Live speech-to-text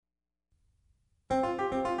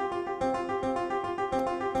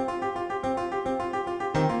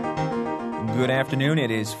Good afternoon.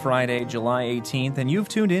 It is Friday, July 18th, and you've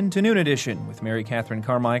tuned in to Noon Edition with Mary Catherine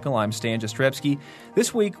Carmichael. I'm Stan Jastrzebski.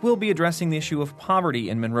 This week, we'll be addressing the issue of poverty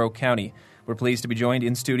in Monroe County. We're pleased to be joined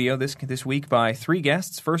in studio this week by three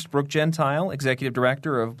guests. First, Brooke Gentile, Executive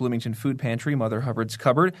Director of Bloomington Food Pantry, Mother Hubbard's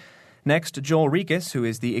Cupboard. Next, Joel Rikas, who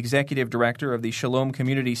is the Executive Director of the Shalom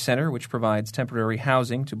Community Center, which provides temporary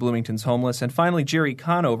housing to Bloomington's homeless. And finally, Jerry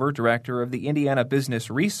Conover, Director of the Indiana Business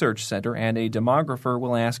Research Center and a demographer,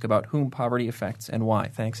 will ask about whom poverty affects and why.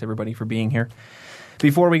 Thanks, everybody, for being here.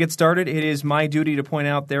 Before we get started, it is my duty to point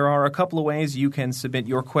out there are a couple of ways you can submit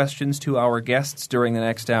your questions to our guests during the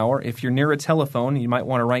next hour. If you're near a telephone, you might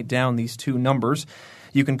want to write down these two numbers.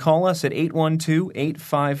 You can call us at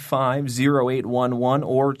 812-855-0811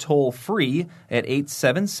 or toll free at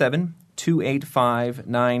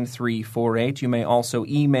 877-285-9348. You may also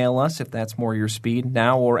email us, if that's more your speed,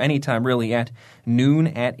 now or anytime really, at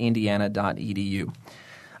noon@indiana.edu.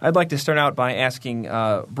 I'd like to start out by asking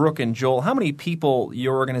Brooke and Joel, how many people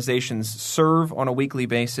your organizations serve on a weekly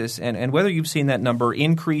basis and whether you've seen that number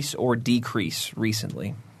increase or decrease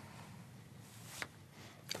recently?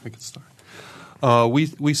 I can start.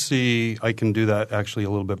 We see, I can do that actually a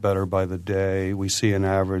little bit better by the day. We see an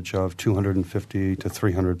average of 250 to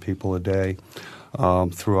 300 people a day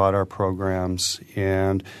throughout our programs.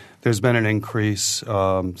 And there's been an increase,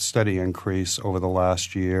 steady increase over the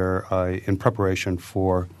last year. In preparation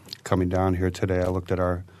for coming down here today, I looked at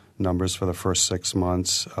our numbers for the first 6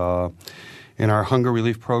 months. In our hunger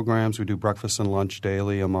relief programs, we do breakfast and lunch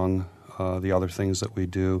daily, among the other things that we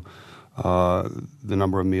do. The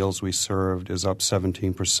number of meals we served is up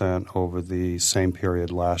 17% over the same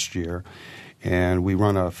period last year. And we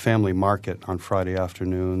run a family market on Friday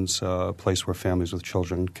afternoons, a place where families with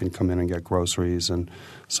children can come in and get groceries and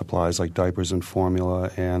supplies like diapers and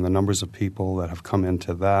formula. And the numbers of people that have come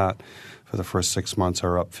into that for the first 6 months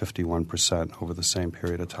are up 51% over the same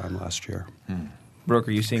period of time last year. Brooke,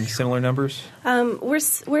 are you seeing similar numbers?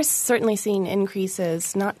 We're certainly seeing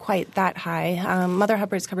increases, not quite that high. Mother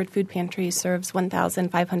Hubbard's Cupboard Food Pantry serves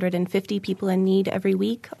 1,550 people in need every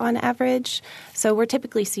week on average. So we're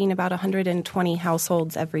typically seeing about 120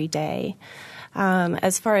 households every day.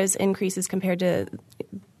 As far as increases compared to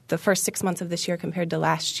the first 6 months of this year compared to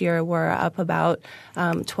last year, we're up about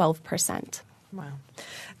 12%. Wow.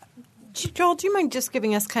 Joel, do you mind just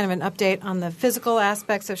giving us kind of an update on the physical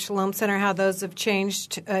aspects of Shalom Center, how those have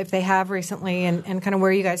changed, if they have recently, and kind of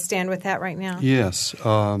where you guys stand with that right now? Yes.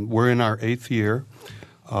 We're in our 8th year.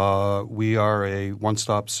 We are a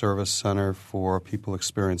one-stop service center for people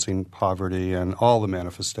experiencing poverty and all the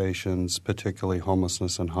manifestations, particularly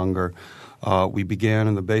homelessness and hunger. We began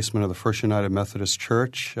in the basement of the First United Methodist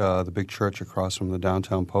Church, the big church across from the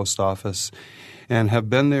downtown post office, and have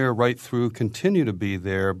been there right through, continue to be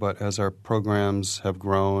there, but as our programs have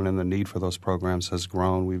grown and the need for those programs has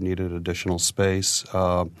grown, we've needed additional space.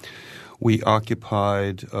 We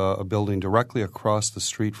occupied a building directly across the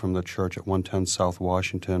street from the church at 110 South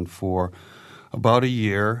Washington for about a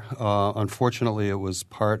year. Unfortunately, it was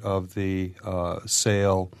part of the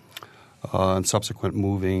sale and subsequent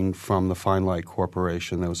moving from the Fine Light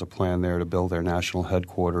Corporation. There was a plan there to build their national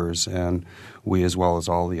headquarters, and we, as well as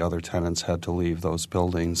all the other tenants, had to leave those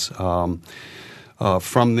buildings. From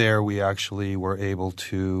there, we actually were able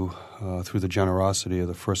to, through the generosity of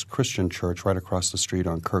the First Christian Church right across the street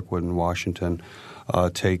on Kirkwood in Washington,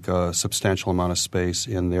 take a substantial amount of space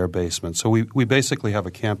in their basement. So we basically have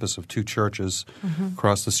a campus of two churches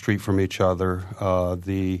across the street from each other.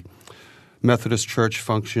 The Methodist Church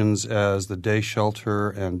functions as the day shelter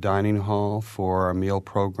and dining hall for our meal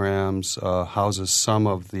programs, houses some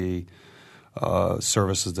of the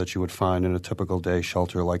services that you would find in a typical day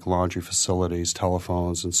shelter, like laundry facilities,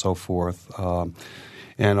 telephones, and so forth,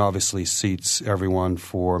 and obviously seats everyone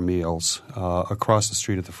for meals. Across the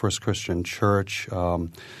street at the First Christian Church,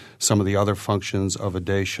 some of the other functions of a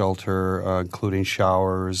day shelter, including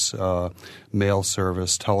showers, mail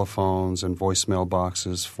service, telephones, and voicemail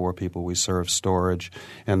boxes for people we serve, storage,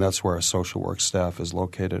 and that's where our social work staff is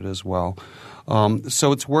located as well.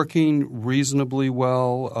 So it's working reasonably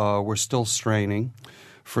well. We're still straining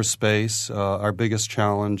for space. Our biggest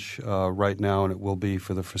challenge right now, and it will be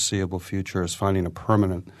for the foreseeable future, is finding a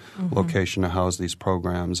permanent location to house these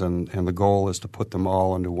programs, and the goal is to put them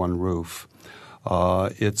all under one roof.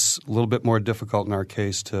 It's a little bit more difficult in our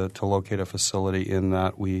case to locate a facility in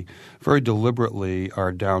that we very deliberately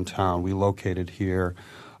are downtown. We located here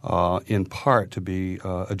in part to be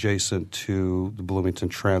adjacent to the Bloomington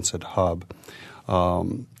Transit Hub.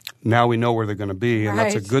 Now we know where they're going to be, and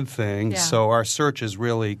that's a good thing. Yeah. So our search is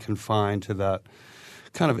really confined to that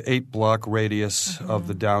kind of 8-block radius of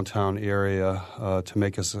the downtown area to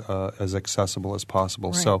make us as accessible as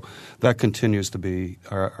possible. Right. So that continues to be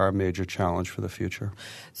our major challenge for the future.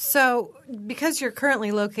 So because you're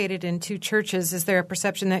currently located in 2 churches, is there a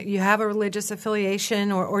perception that you have a religious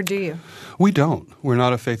affiliation, or do you? We don't. We're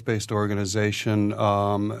not a faith-based organization.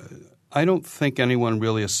 I don't think anyone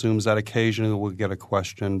really assumes that. Occasionally we'll get a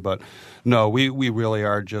question, but no, we really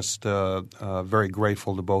are just very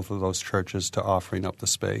grateful to both of those churches to offering up the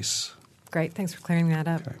space. Great. Thanks for clearing that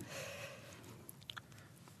up. Okay.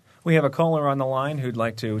 We have a caller on the line who'd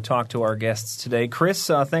like to talk to our guests today. Chris,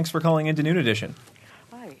 thanks for calling into Noon Edition.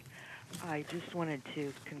 Hi. I just wanted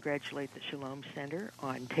to congratulate the Shalom Center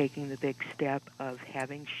on taking the big step of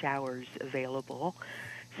having showers available,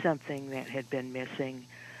 something that had been missing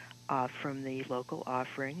from the local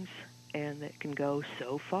offerings, and that can go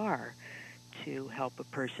so far to help a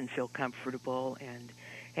person feel comfortable and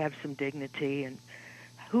have some dignity. And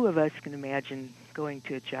who of us can imagine going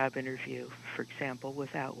to a job interview, for example,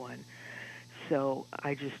 without one? So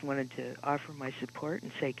I just wanted to offer my support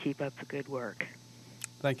and say keep up the good work.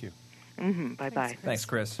 Thank you. Bye-bye. Thanks,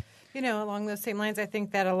 Chris. You know, along those same lines, I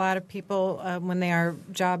think that a lot of people, when they are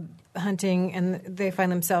job hunting and they find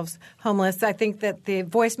themselves homeless, I think that the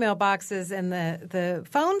voicemail boxes and the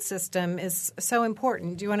phone system is so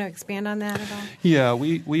important. Do you want to expand on that at all? Yeah,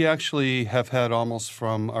 we actually have had almost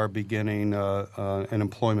from our beginning an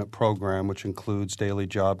employment program which includes daily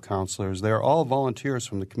job counselors. They're all volunteers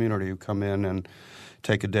from the community who come in and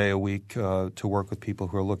take a day a week to work with people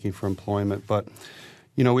who are looking for employment. But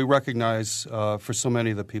you know, we recognize for so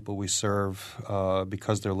many of the people we serve,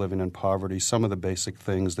 because they're living in poverty, some of the basic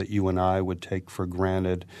things that you and I would take for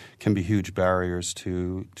granted can be huge barriers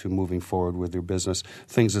to moving forward with your business.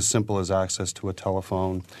 Things as simple as access to a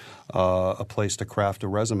telephone, a place to craft a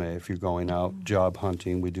resume if you're going out job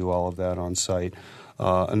hunting. We do all of that on site.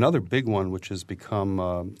 Another big one, which has become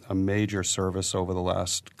a major service over the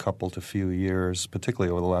last couple to few years,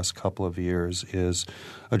 particularly over the last couple of years, is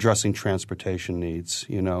addressing transportation needs.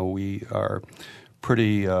 You know, we are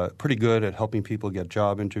pretty good at helping people get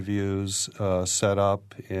job interviews set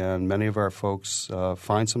up, and many of our folks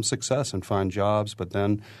find some success and find jobs, but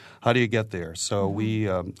then how do you get there? So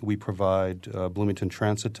we provide Bloomington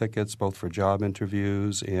Transit tickets both for job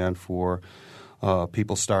interviews and for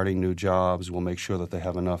people starting new jobs. We'll make sure that they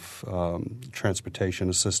have enough transportation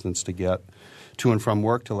assistance to get to and from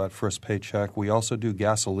work till that first paycheck. We also do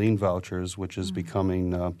gasoline vouchers, which is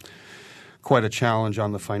becoming quite a challenge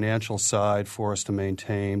on the financial side for us to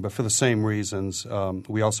maintain. But for the same reasons,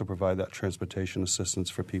 we also provide that transportation assistance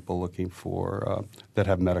for people looking for that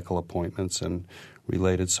have medical appointments and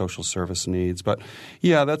related social service needs. But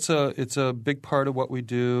yeah, it's a big part of what we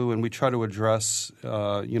do, and we try to address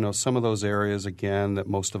some of those areas again that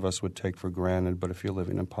most of us would take for granted, but if you're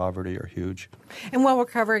living in poverty are huge. And while we're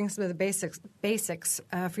covering some of the basics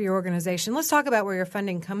for your organization, let's talk about where your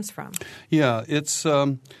funding comes from. Yeah, it's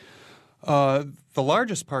the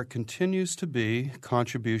largest part continues to be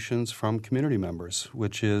contributions from community members,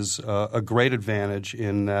 which is a great advantage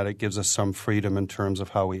in that it gives us some freedom in terms of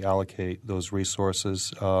how we allocate those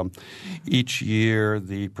resources. Each year,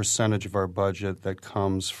 the percentage of our budget that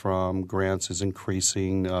comes from grants is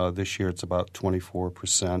increasing. This year, it's about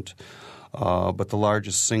 24%. But the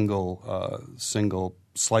largest single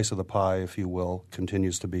slice of the pie, if you will,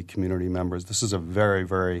 continues to be community members. This is a very,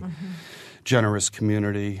 very generous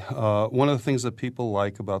community. One of the things that people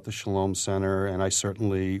like about the Shalom Center, and I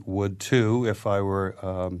certainly would too if I were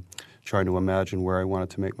trying to imagine where I wanted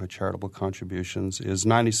to make my charitable contributions, is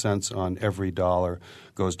 90 cents on every dollar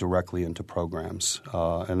goes directly into programs.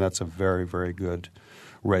 And that's a very, very good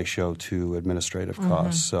ratio to administrative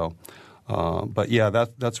costs. So, but yeah,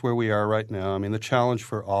 that's where we are right now. I mean, the challenge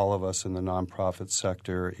for all of us in the nonprofit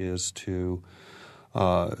sector is to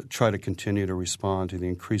try to continue to respond to the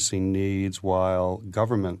increasing needs while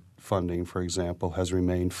government funding, for example, has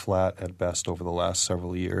remained flat at best over the last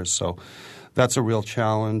several years. So that's a real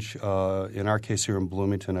challenge. In our case here in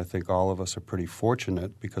Bloomington, I think all of us are pretty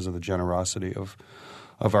fortunate because of the generosity of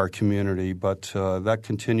our community, but that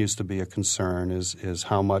continues to be a concern is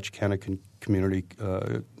how much can a community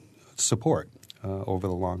support over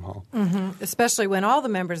the long haul. Especially when all the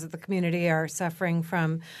members of the community are suffering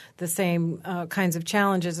from the same kinds of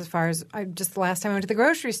challenges as far as just the last time I went to the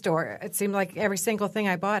grocery store. It seemed like every single thing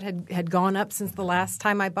I bought had gone up since the last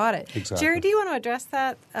time I bought it. Exactly. Jerry, do you want to address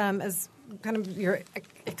that as kind of your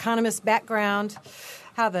economist background,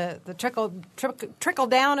 how the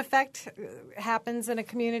trickle-down effect happens in a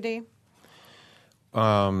community?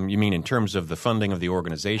 You mean in terms of the funding of the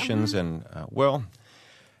organizations? And,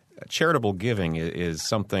 charitable giving is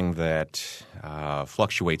something that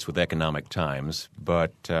fluctuates with economic times,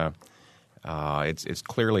 but it's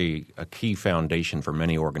clearly a key foundation for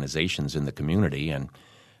many organizations in the community. And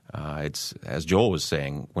it's, as Joel was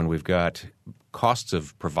saying, when we've got costs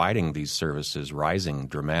of providing these services rising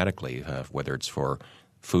dramatically, whether it's for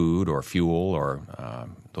food or fuel or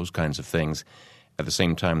those kinds of things, at the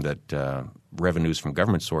same time that revenues from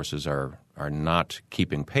government sources are not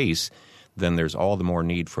keeping pace, then there's all the more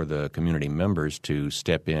need for the community members to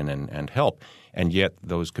step in and help. And yet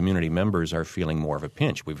those community members are feeling more of a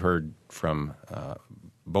pinch. We've heard from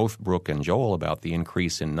both Brooke and Joel about the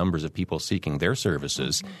increase in numbers of people seeking their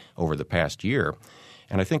services over the past year.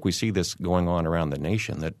 And I think we see this going on around the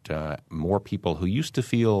nation, that more people who used to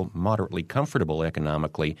feel moderately comfortable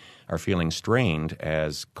economically are feeling strained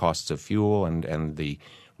as costs of fuel and the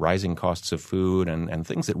rising costs of food and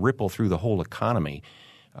things that ripple through the whole economy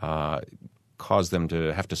cause them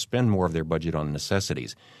to have to spend more of their budget on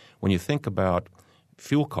necessities. When you think about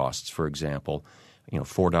fuel costs, for example,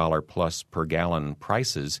 $4 plus per gallon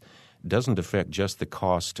prices doesn't affect just the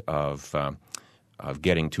cost of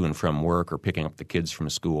getting to and from work or picking up the kids from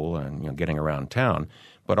school and getting around town,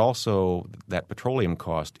 but also that petroleum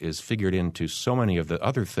cost is figured into so many of the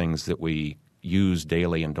other things that we use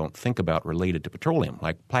daily and don't think about related to petroleum,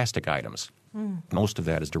 like plastic items. Most of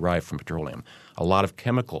that is derived from petroleum. A lot of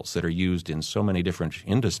chemicals that are used in so many different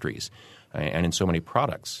industries and in so many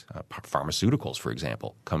products, pharmaceuticals, for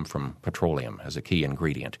example, come from petroleum as a key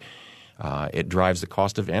ingredient. It drives the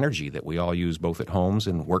cost of energy that we all use both at homes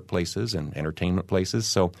and workplaces and entertainment places.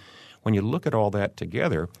 So when you look at all that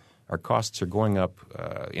together, our costs are going up.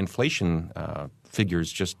 Inflation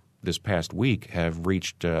figures just this past week have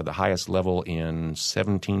reached the highest level in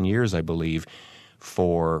 17 years, I believe,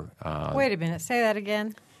 for Wait a minute. Say that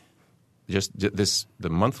again. The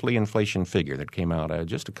monthly inflation figure that came out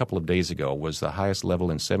just a couple of days ago was the highest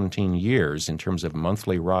level in 17 years in terms of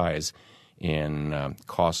monthly rise in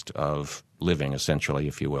cost of living, essentially,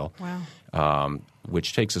 if you will. Wow.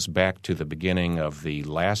 Which takes us back to the beginning of the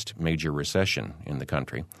last major recession in the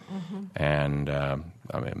country, and a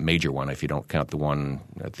major one if you don't count the one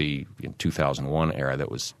at the 2001 era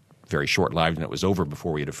that was very short-lived and it was over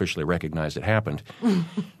before we had officially recognized it happened.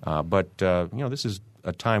 But this is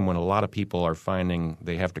a time when a lot of people are finding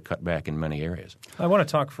they have to cut back in many areas. I want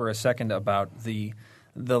to talk for a second about the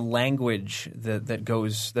language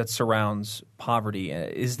that surrounds poverty.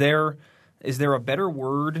 Is there a better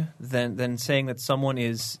word than saying that someone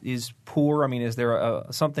is poor? I mean, is there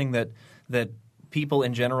something that people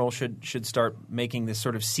in general should start making this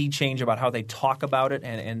sort of sea change about how they talk about it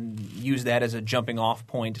and use that as a jumping off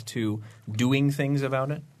point to doing things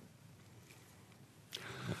about it?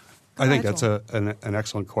 I think that's an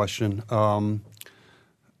excellent question.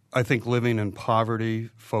 I think living in poverty,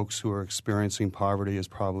 folks who are experiencing poverty, is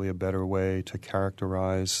probably a better way to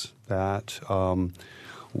characterize that.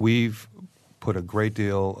 We've put a great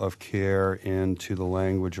deal of care into the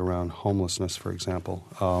language around homelessness, for example.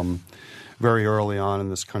 Very early on in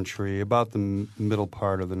this country, about the middle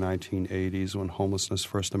part of the 1980s, when homelessness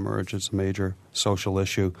first emerged as a major social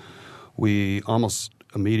issue, we almost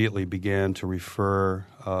immediately began to refer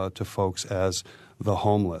to folks as the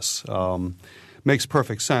homeless. Makes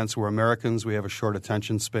perfect sense. We're Americans. We have a short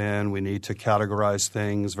attention span. We need to categorize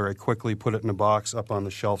things very quickly, put it in a box up on the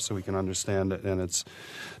shelf so we can understand it, and it's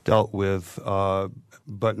dealt with.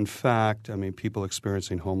 But in fact, I mean, people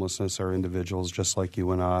experiencing homelessness are individuals just like you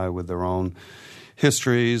and I, with their own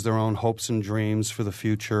histories, their own hopes and dreams for the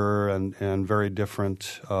future, and very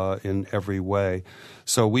different in every way.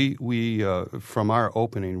 So we from our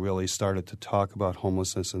opening, really started to talk about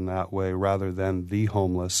homelessness in that way rather than the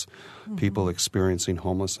homeless, people experiencing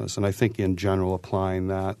homelessness. And I think in general applying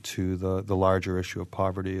that to the larger issue of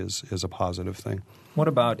poverty is a positive thing. What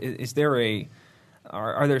about,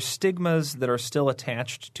 are there stigmas that are still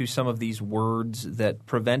attached to some of these words that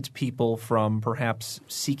prevent people from perhaps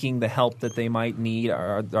seeking the help that they might need?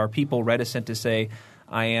 Are people reticent to say,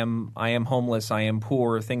 I am homeless, I am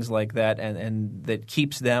poor, things like that, and that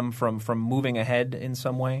keeps them from moving ahead in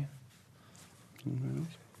some way?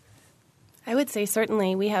 I would say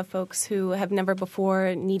certainly we have folks who have never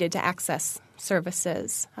before needed to access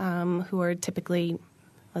services, who are typically,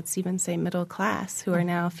 let's even say, middle class, who are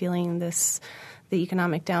now feeling the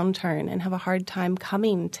economic downturn and have a hard time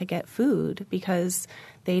coming to get food because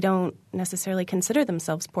they don't necessarily consider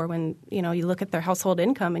themselves poor. When you look at their household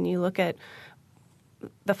income and you look at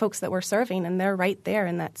the folks that we're serving, and they're right there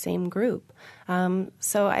in that same group.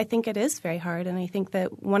 So I think it is very hard, and I think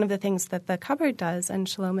that one of the things that the Cupboard does, and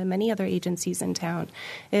Shalom and many other agencies in town,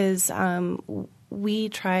 is we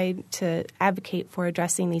try to advocate for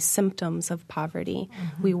addressing these symptoms of poverty.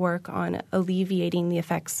 Mm-hmm. We work on alleviating the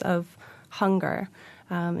effects of hunger.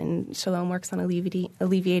 And Shalom works on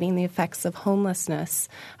alleviating the effects of homelessness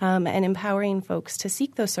and empowering folks to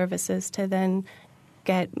seek those services to then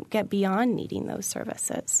get beyond needing those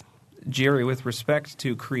services. Jerry, with respect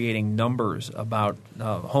to creating numbers about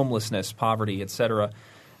homelessness, poverty, et cetera,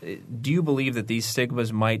 do you believe that these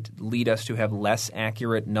stigmas might lead us to have less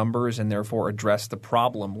accurate numbers and therefore address the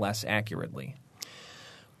problem less accurately?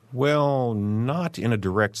 Well, not in a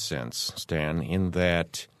direct sense, Stan, in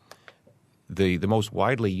that the most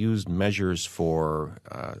widely used measures for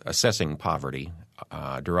assessing poverty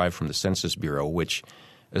derive from the Census Bureau, which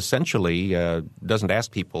essentially doesn't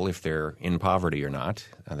ask people if they're in poverty or not.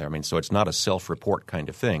 So it's not a self-report kind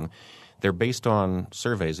of thing. They're based on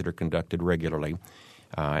surveys that are conducted regularly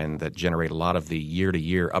and that generate a lot of the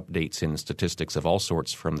year-to-year updates in statistics of all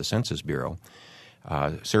sorts from the Census Bureau,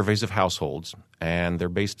 surveys of households, and they're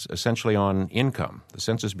based essentially on income. The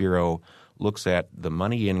Census Bureau looks at the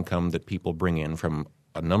money income that people bring in from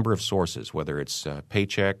a number of sources, whether it's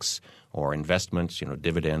paychecks or investments,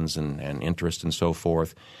 dividends and interest and so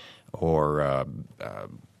forth, or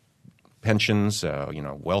pensions,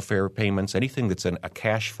 welfare payments, anything that's a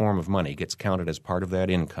cash form of money gets counted as part of that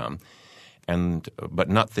income. But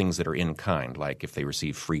not things that are in kind, like if they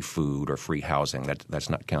receive free food or free housing, that's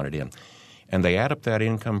not counted in. And they add up that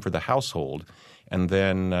income for the household and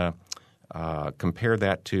then compare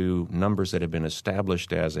that to numbers that have been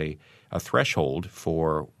established as a threshold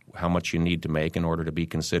for how much you need to make in order to be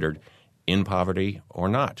considered in poverty or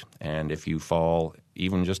not. And if you fall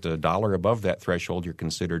even just $1 above that threshold, you're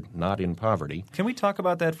considered not in poverty. Can we talk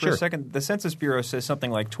about that for Sure. a second? The Census Bureau says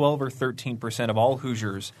something like 12 or 13% of all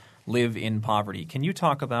Hoosiers live in poverty. Can you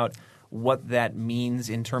talk about what that means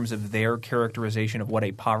in terms of their characterization of what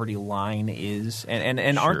a poverty line is? And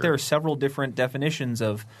Sure. aren't there several different definitions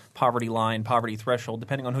of poverty line, poverty threshold,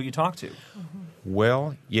 depending on who you talk to? Mm-hmm.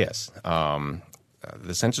 Well, yes.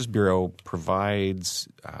 The Census Bureau provides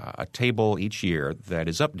a table each year that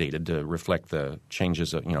is updated to reflect the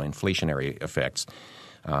changes of inflationary effects.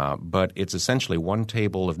 But it's essentially one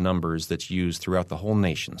table of numbers that's used throughout the whole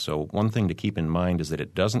nation. So one thing to keep in mind is that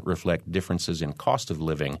it doesn't reflect differences in cost of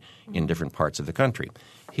living in different parts of the country.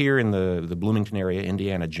 Here in the Bloomington area,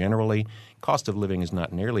 Indiana, generally, cost of living is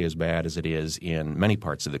not nearly as bad as it is in many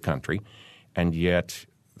parts of the country, and yet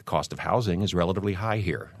the cost of housing is relatively high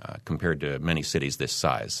here compared to many cities this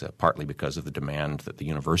size, partly because of the demand that the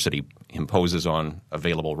university imposes on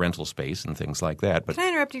available rental space and things like that. But can I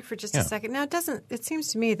interrupt you for just a second? Now, it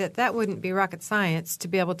seems to me that wouldn't be rocket science to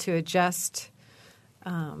be able to adjust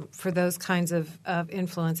for those kinds of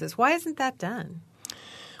influences. Why isn't that done?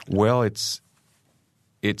 Well, it's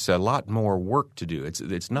a lot more work to do.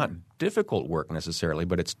 It's not difficult work necessarily,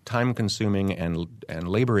 but it's time-consuming and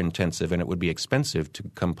labor-intensive, and it would be expensive to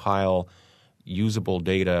compile usable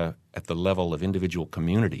data at the level of individual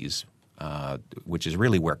communities, which is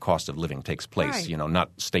really where cost of living takes place. Right. Not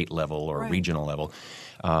state level or Right. regional level,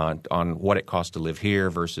 on what it costs to live here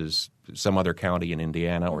versus some other county in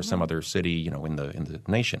Indiana or some other city, in the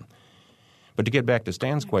nation. But to get back to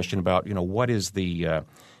Stan's question about, what is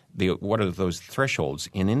what are those thresholds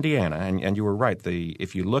in Indiana? And you were right.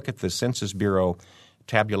 If you look at the Census Bureau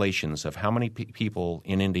tabulations of how many people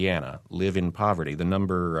in Indiana live in poverty, the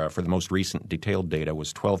number for the most recent detailed data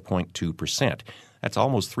was 12.2%. That's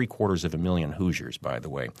almost 750,000 Hoosiers, by the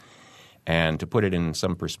way. And to put it in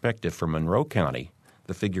some perspective, for Monroe County,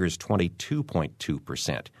 the figure is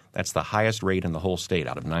 22.2%. That's the highest rate in the whole state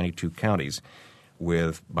out of 92 counties,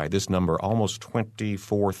 with, by this number, almost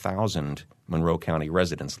 24,000 Monroe County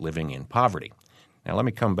residents living in poverty. Now, let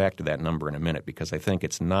me come back to that number in a minute because I think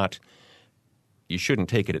it's not – you shouldn't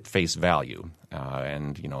take it at face value.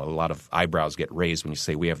 And a lot of eyebrows get raised when you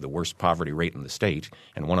say we have the worst poverty rate in the state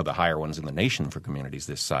and one of the higher ones in the nation for communities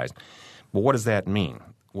this size. But what does that mean?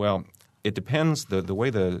 Well, it depends. The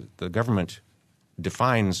way the government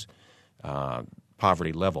defines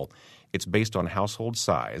poverty level, it's based on household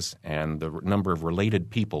size and the number of related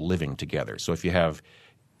people living together. So if you have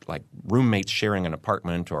like roommates sharing an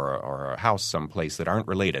apartment or a house someplace that aren't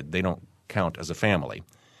related, they don't count as a family.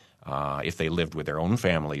 If they lived with their own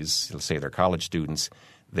families, let's say they're college students,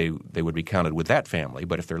 they would be counted with that family.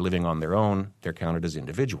 But if they're living on their own, they're counted as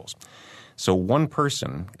individuals. So one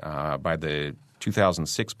person, by the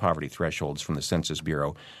 2006 poverty thresholds from the Census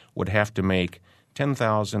Bureau, would have to make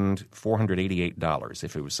 $10,488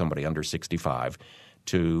 if it was somebody under 65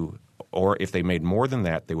 or if they made more than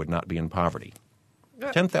that, they would not be in poverty.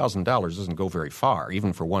 $10,000 doesn't go very far,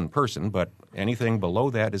 even for one person, but anything below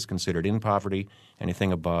that is considered in poverty.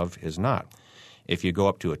 Anything above is not. If you go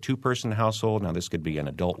up to a two-person household, now this could be an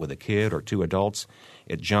adult with a kid or two adults,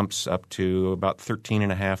 it jumps up to about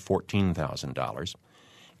 $13,500, $14,000.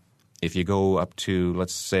 If you go up to,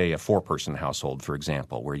 let's say, a four-person household, for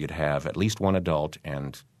example, where you'd have at least one adult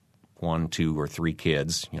and 1, 2, or 3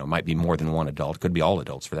 kids, it might be more than one adult, could be all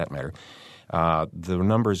adults for that matter. The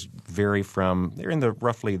numbers vary they're in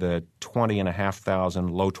roughly the $20,500,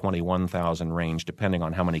 low $21,000 range, depending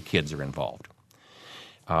on how many kids are involved.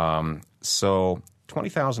 So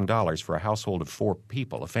 $20,000 for a household of 4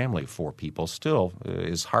 people, a family of 4 people, still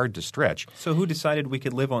is hard to stretch. So who decided we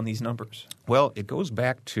could live on these numbers? Well, it goes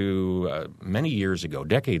back to many years ago,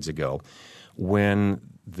 decades ago, when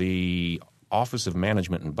the Office of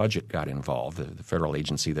Management and Budget got involved, the federal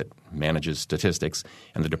agency that manages statistics,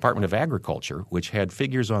 and the Department of Agriculture, which had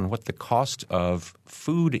figures on what the cost of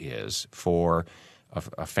food is for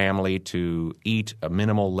a family to eat a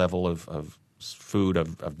minimal level of food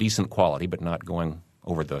of decent quality but not going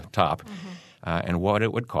over the top, and what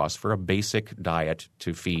it would cost for a basic diet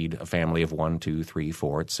to feed a family of 1, 2, 3,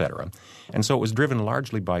 4, et cetera. And so it was driven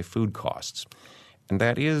largely by food costs. And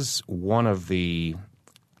that is one of the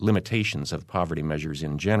limitations of poverty measures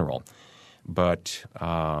in general. But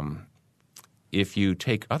if you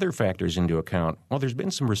take other factors into account, well, there's been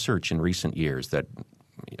some research in recent years that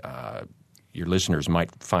your listeners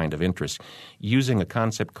might find of interest using a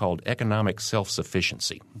concept called economic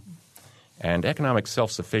self-sufficiency. And economic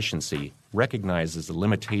self-sufficiency recognizes the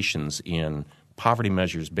limitations in poverty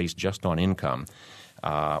measures based just on income.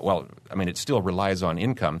 It still relies on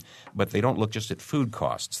income, but they don't look just at food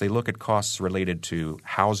costs. They look at costs related to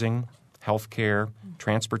housing, health care,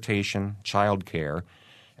 transportation, child care,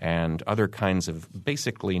 and other kinds of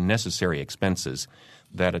basically necessary expenses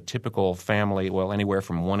that a typical family, anywhere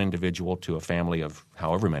from one individual to a family of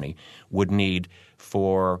however many, would need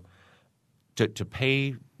to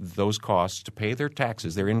pay those costs, to pay their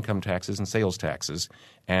taxes, their income taxes and sales taxes,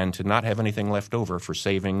 and to not have anything left over for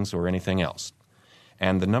savings or anything else.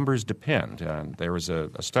 And the numbers depend. There was a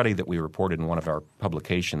study that we reported in one of our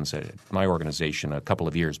publications at my organization a couple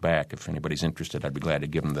of years back. If anybody's interested, I'd be glad to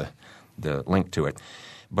give them the link to it.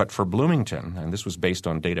 But for Bloomington, and this was based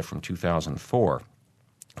on data from 2004,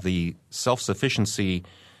 the self-sufficiency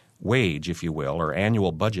wage, if you will, or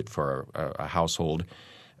annual budget for a household,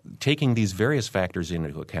 taking these various factors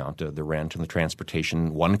into account, the rent and the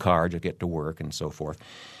transportation, one car to get to work and so forth,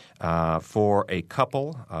 for a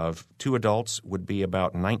couple of 2 adults would be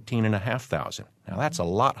about $19,500. Now, that's a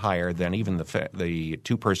lot higher than even the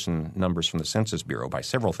two-person numbers from the Census Bureau by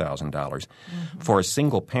several $1,000s. Mm-hmm. For a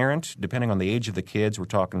single parent, depending on the age of the kids, we're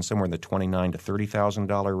talking somewhere in the $29,000 to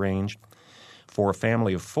 $30,000 range. For a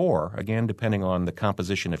family of 4, again, depending on the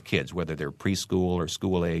composition of kids, whether they're preschool or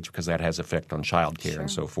school age, because that has effect on child care and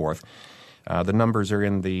so forth, the numbers are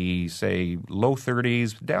in the, say, low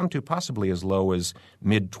 30s down to possibly as low as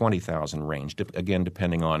mid-20,000 range, again,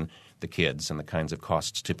 depending on the kids and the kinds of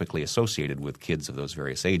costs typically associated with kids of those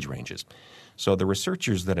various age ranges. So the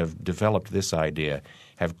researchers that have developed this idea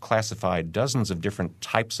have classified dozens of different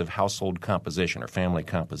types of household composition or family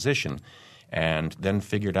composition and then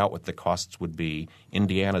figured out what the costs would be.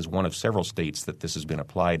 Indiana is one of several states that this has been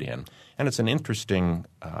applied in. And it's an interesting,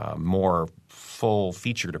 more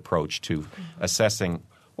full-featured approach to assessing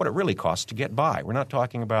what it really costs to get by. We're not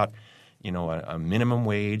talking about, a minimum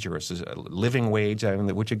wage or a living wage,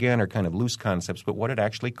 which, again, are kind of loose concepts, but what it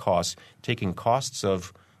actually costs, taking costs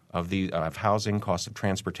of housing, costs of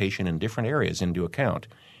transportation in different areas into account.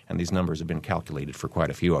 And these numbers have been calculated for quite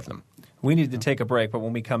a few of them. We need to take a break, but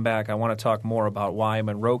when we come back, I want to talk more about why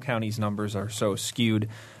Monroe County's numbers are so skewed.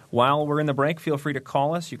 While we're in the break, feel free to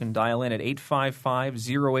call us. You can dial in at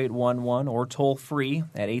 855-0811 or toll free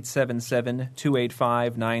at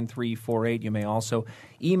 877-285-9348. You may also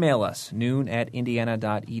email us.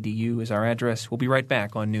 noon@indiana.edu is our address. We'll be right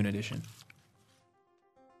back on Noon Edition.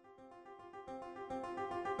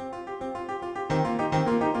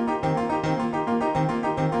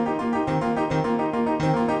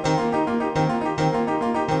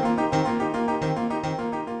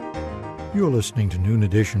 You're listening to Noon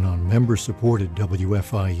Edition on member-supported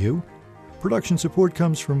WFIU. Production support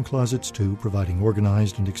comes from Closets 2, providing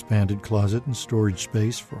organized and expanded closet and storage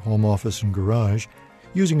space for home office and garage,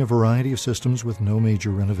 using a variety of systems with no major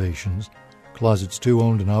renovations. Closets 2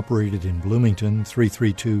 owned and operated in Bloomington,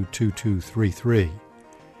 332-2233.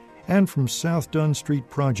 And from South Dunn Street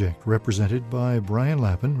Project, represented by Brian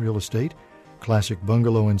Lappin, Real Estate, classic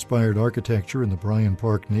bungalow-inspired architecture in the Bryan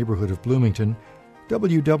Park neighborhood of Bloomington,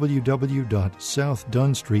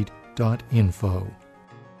 www.southdunstreet.info.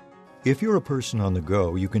 If you're a person on the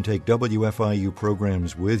go, you can take WFIU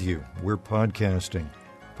programs with you. We're podcasting.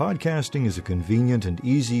 Podcasting is a convenient and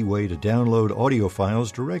easy way to download audio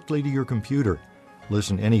files directly to your computer.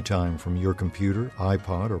 Listen anytime from your computer,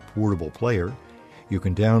 iPod, or portable player. You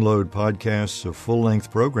can download podcasts of full-length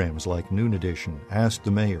programs like Noon Edition, Ask the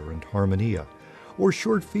Mayor, and Harmonia, or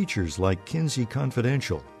short features like Kinsey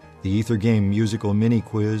Confidential, the Ether Game musical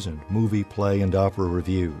mini-quiz, and movie, play, and opera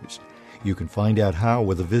reviews. You can find out how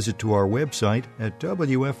with a visit to our website at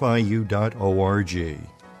wfiu.org.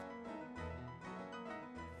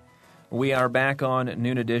 We are back on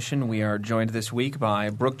Noon Edition. We are joined this week by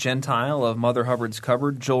Brooke Gentile of Mother Hubbard's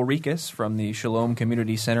Cupboard, Joel Rikas from the Shalom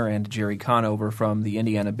Community Center, and Jerry Conover from the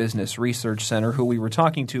Indiana Business Research Center, who we were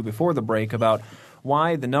talking to before the break about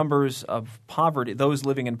why the numbers of poverty, those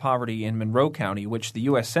living in poverty in Monroe County, which the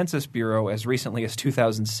U.S. Census Bureau as recently as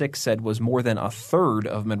 2006 said was more than a third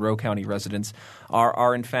of Monroe County residents,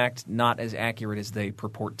 are in fact not as accurate as they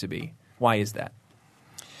purport to be. Why is that?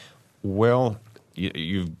 Well,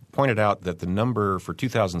 you pointed out that the number for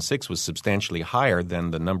 2006 was substantially higher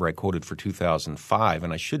than the number I quoted for 2005.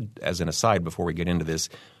 And I should, as an aside before we get into this,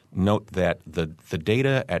 note that the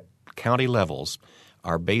data at county levels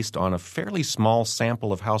are based on a fairly small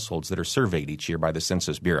sample of households that are surveyed each year by the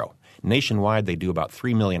Census Bureau. Nationwide, they do about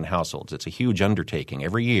 3 million households. It's a huge undertaking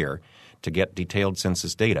every year to get detailed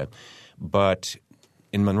census data. But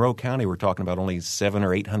in Monroe County, we're talking about only 700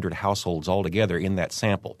 or 800 households altogether in that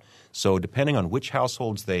sample. So depending on which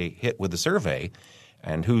households they hit with the survey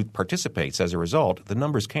and who participates as a result, the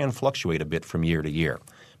numbers can fluctuate a bit from year to year.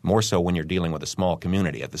 More so when you're dealing with a small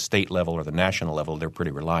community. At the state level or the national level, they're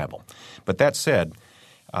pretty reliable. But that said,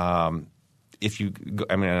 I'll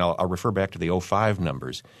refer back to the 2005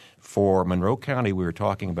 numbers. For Monroe County, we were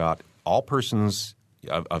talking about all persons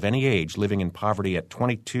of any age living in poverty at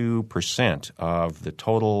 22% of the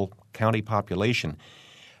total county population.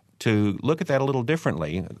 To look at that a little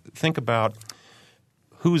differently, think about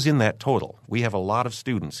who's in that total. We have a lot of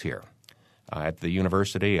students here at the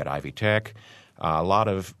university, at Ivy Tech, a lot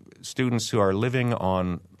of students who are living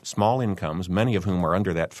on small incomes, many of whom are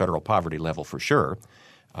under that federal poverty level for sure.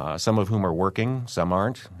 Some of whom are working, some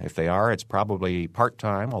aren't. If they are, it's probably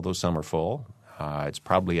part-time, although some are full. It's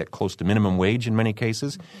probably at close to minimum wage in many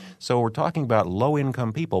cases. So we're talking about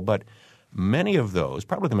low-income people, but many of those,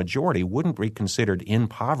 probably the majority, wouldn't be considered in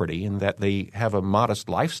poverty in that they have a modest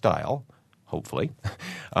lifestyle, hopefully,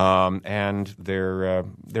 and they're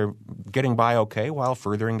getting by okay while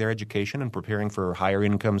furthering their education and preparing for higher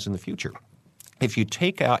incomes in the future. If you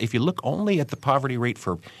look only at the poverty rate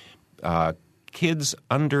for kids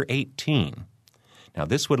under 18, now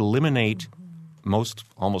this would eliminate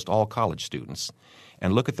almost all college students,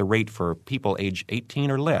 and look at the rate for people age 18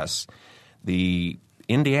 or less. The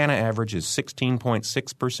Indiana average is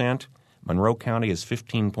 16.6%. Monroe County is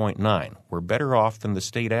 15.9%. We're better off than the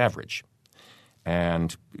state average.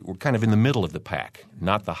 And we're kind of in the middle of the pack,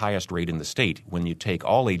 not the highest rate in the state when you take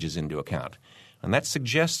all ages into account. And that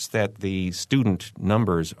suggests that the student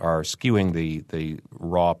numbers are skewing the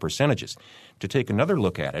raw percentages. To take another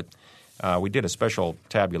look at it, we did a special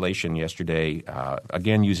tabulation yesterday,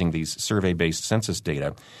 again using these survey-based census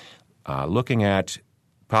data, looking at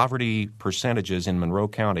poverty percentages in Monroe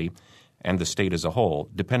County and the state as a whole,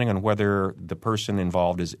 depending on whether the person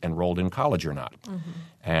involved is enrolled in college or not. Mm-hmm.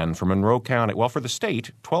 And for Monroe County, well, for the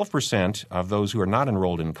state, 12% of those who are not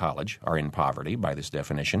enrolled in college are in poverty by this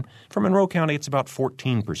definition. For Monroe County, it's about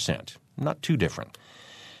 14%, not too different.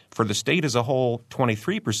 For the state as a whole,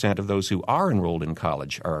 23% of those who are enrolled in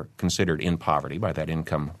college are considered in poverty by that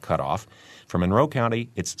income cutoff. For Monroe County,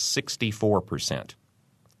 it's 64%.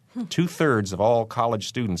 Two-thirds of all college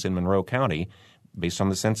students in Monroe County, based on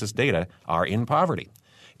the census data, are in poverty.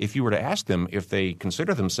 If you were to ask them if they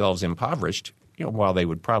consider themselves impoverished, while they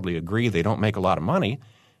would probably agree they don't make a lot of money,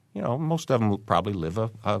 most of them will probably live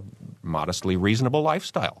a modestly reasonable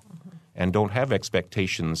lifestyle and don't have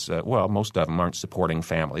expectations. Most of them aren't supporting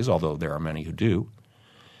families, although there are many who do.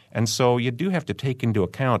 And so you do have to take into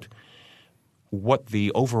account what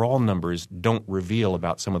the overall numbers don't reveal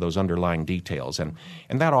about some of those underlying details. And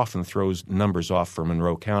that often throws numbers off for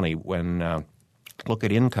Monroe County when look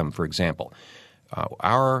at income, for example.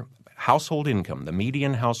 Our household income, the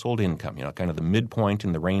median household income, kind of the midpoint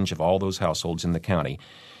in the range of all those households in the county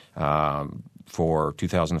for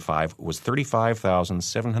 2005 was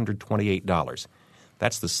 $35,728.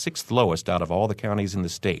 That's the sixth lowest out of all the counties in the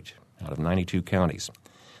state, out of 92 counties.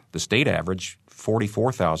 The state average,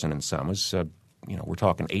 $44,000 and some, is we're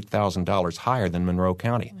talking $8,000 higher than Monroe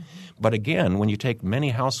County. Mm-hmm. But again, when you take many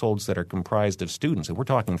households that are comprised of students, and we're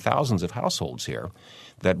talking thousands of households here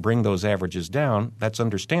that bring those averages down, that's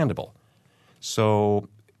understandable. So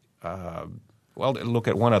well, look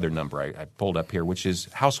at one other number I pulled up here, which is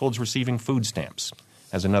households receiving food stamps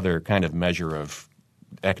as another kind of measure of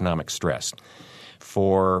economic stress.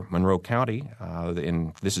 For Monroe County,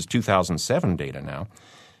 this is 2007 data now,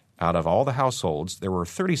 out of all the households, there were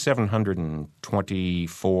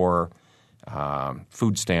 3,724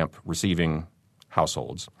 food stamp receiving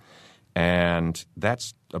households, and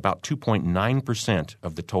that's about 2.9%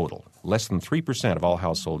 of the total. Less than 3% of all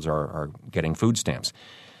households are getting food stamps.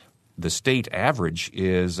 The state average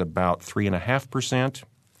is about 3.5%,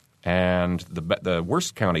 and the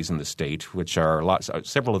worst counties in the state, which are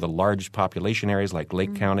several of the large population areas like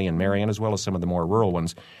Lake County and Marion, as well as some of the more rural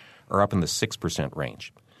ones, are up in the 6%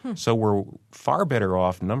 range. So we're far better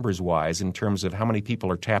off numbers-wise in terms of how many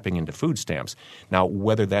people are tapping into food stamps. Now,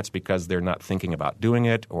 whether that's because they're not thinking about doing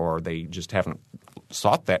it or they just haven't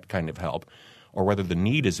sought that kind of help, or whether the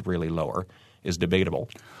need is really lower, is debatable.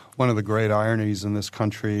 One of the great ironies in this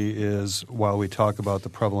country is while we talk about the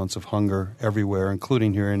prevalence of hunger everywhere,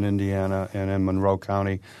 including here in Indiana and in Monroe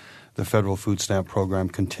County, the federal food stamp program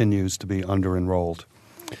continues to be under-enrolled.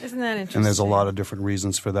 Isn't that interesting? And there's a lot of different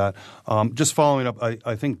reasons for that. Just following up,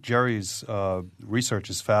 I think Jerry's research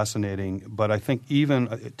is fascinating, but I think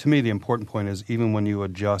even to me the important point is even when you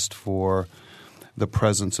adjust for the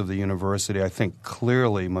presence of the university, I think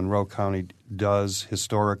clearly Monroe County does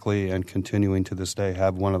historically and continuing to this day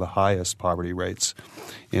have one of the highest poverty rates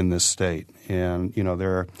in this state. And,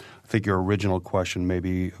 I think your original question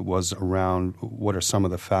maybe was around what are some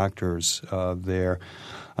of the factors there.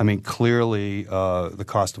 I mean, clearly the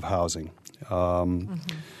cost of housing.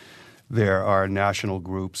 There are national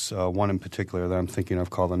groups, one in particular that I'm thinking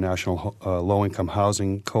of called the National Low-Income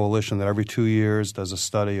Housing Coalition, that every 2 years does a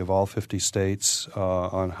study of all 50 states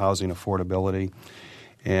on housing affordability.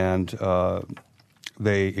 And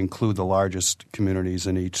they include the largest communities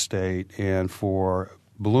in each state. And for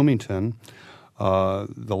Bloomington,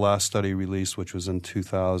 the last study released, which was in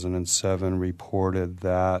 2007, reported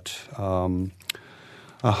that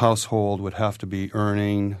a household would have to be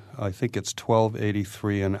earning, I think it's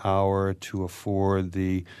 $12.83 an hour to afford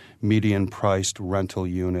the median-priced rental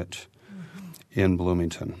unit in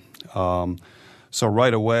Bloomington. So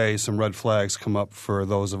right away, some red flags come up for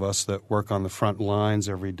those of us that work on the front lines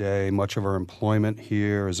every day. Much of our employment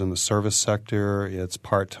here is in the service sector. It's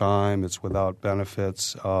part-time. It's without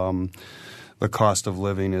benefits. The cost of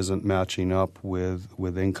living isn't matching up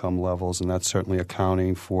with income levels, and that's certainly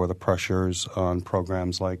accounting for the pressures on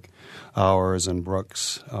programs like ours and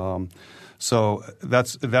Brooks. So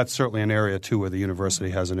that's certainly an area, too, where the university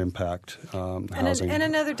has an impact. Housing. And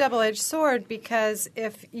another double-edged sword, because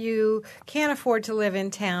if you can't afford to live in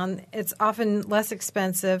town, it's often less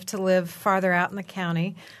expensive to live farther out in the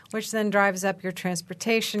county, which then drives up your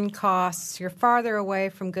transportation costs. You're farther away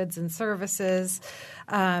from goods and services.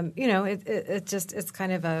 It's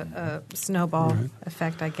kind of a snowball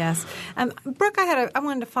effect, I guess. Brooke, I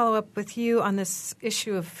wanted to follow up with you on this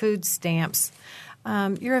issue of food stamps.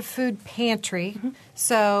 You're a food pantry,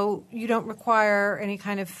 so you don't require any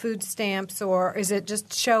kind of food stamps, or is it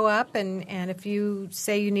just show up and if you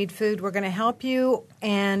say you need food, we're going to help you?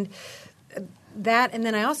 And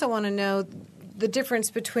then I also want to know the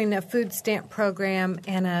difference between a food stamp program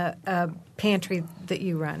and a pantry that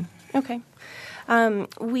you run. Okay.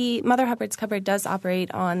 Mother Hubbard's Cupboard does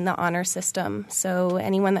operate on the honor system. So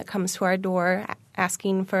anyone that comes to our door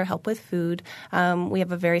asking for help with food, we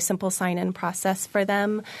have a very simple sign-in process for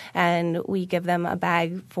them, and we give them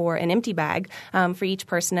an empty bag for each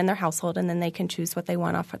person in their household, and then they can choose what they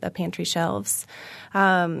want off of the pantry shelves.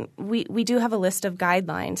 We do have a list of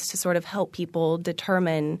guidelines to sort of help people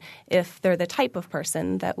determine if they're the type of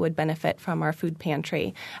person that would benefit from our food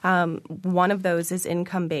pantry. One of those is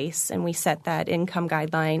income-based, and we set that income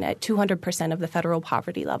guideline at 200% of the federal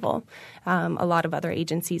poverty level. A lot of other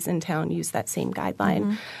agencies in town use that same guideline.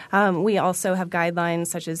 We also have guidelines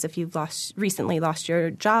such as if you've recently lost your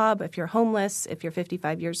job, if you're homeless, if you're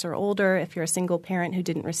 55 years or older, if you're a single parent who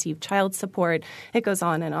didn't receive child support. It goes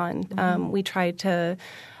on and on. We try to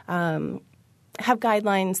have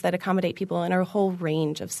guidelines that accommodate people in a whole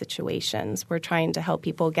range of situations. We're trying to help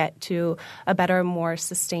people get to a better, more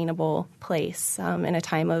sustainable place in a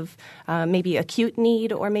time of maybe acute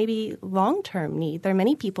need or maybe long-term need. There are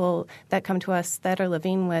many people that come to us that are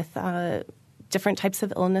living with different types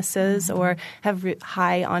of illnesses or have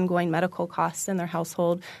high ongoing medical costs in their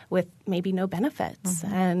household with maybe no benefits.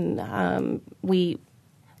 And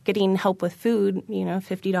getting help with food,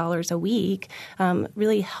 $50 a week,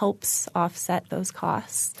 really helps offset those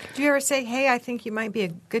costs. Do you ever say, hey, I think you might be a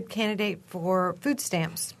good candidate for food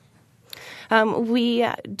stamps? We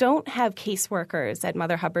don't have caseworkers at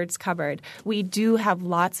Mother Hubbard's Cupboard. We do have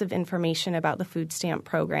lots of information about the food stamp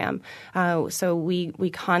program. So we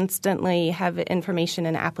constantly have information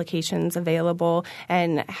and applications available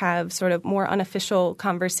and have sort of more unofficial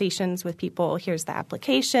conversations with people. Here's the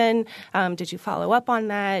application. Did you follow up on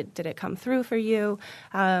that? Did it come through for you?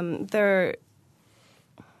 There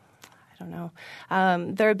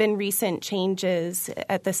have been recent changes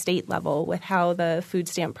at the state level with how the food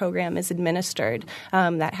stamp program is administered.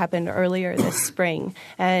 That happened earlier this spring.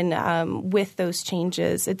 And with those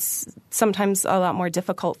changes, it's sometimes a lot more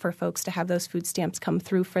difficult for folks to have those food stamps come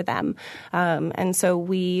through for them. And so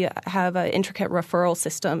we have an intricate referral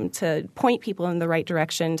system to point people in the right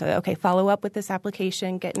direction to, okay, follow up with this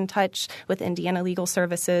application, get in touch with Indiana Legal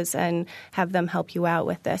Services and have them help you out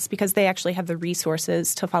with this because they actually have the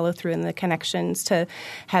resources to follow through in the connections to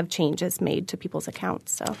have changes made to people's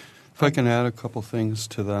accounts. So, if I can add a couple things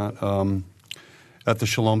to that. At the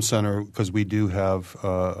Shalom Center, because we do have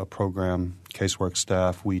a program casework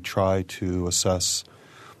staff, we try to assess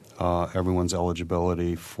everyone's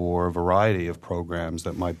eligibility for a variety of programs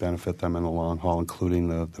that might benefit them in the long haul, including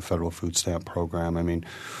the federal food stamp program. I mean,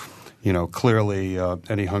 clearly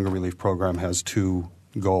any hunger relief program has two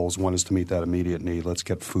goals. One is to meet that immediate need. Let's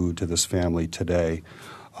get food to this family today.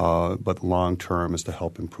 But long-term is to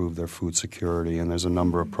help improve their food security. And there's a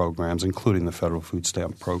number of programs, including the federal food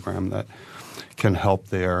stamp program, that can help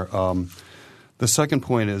there. The second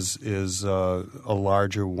point is a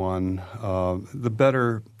larger one. The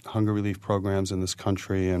better hunger relief programs in this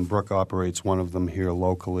country, and Brooke operates one of them here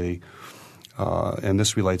locally, and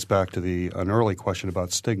this relates back to an early question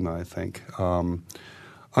about stigma, I think.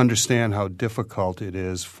 Understand how difficult it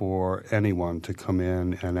is for anyone to come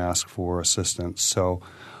in and ask for assistance. So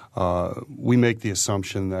we make the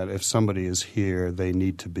assumption that if somebody is here, they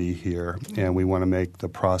need to be here, and we want to make the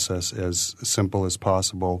process as simple as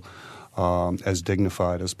possible, as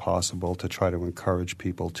dignified as possible to try to encourage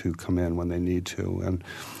people to come in when they need to. And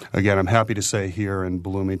again, I'm happy to say here in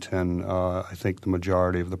Bloomington, I think the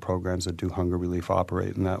majority of the programs that do hunger relief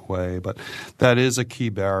operate in that way. But that is a key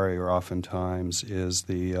barrier oftentimes is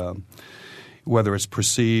whether it's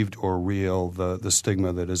perceived or real, the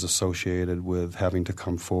stigma that is associated with having to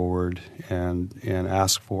come forward and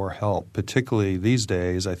ask for help, particularly these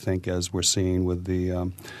days, I think, as we're seeing with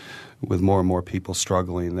with more and more people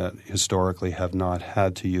struggling that historically have not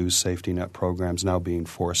had to use safety net programs now being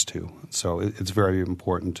forced to. So it's very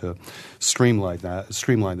important to streamline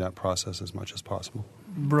that process as much as possible.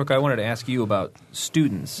 Brooke, I wanted to ask you about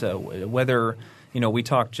students, whether we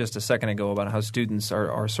talked just a second ago about how students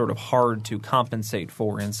are sort of hard to compensate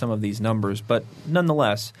for in some of these numbers, but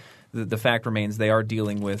nonetheless, the fact remains they are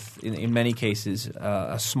dealing with, in many cases,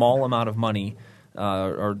 a small amount of money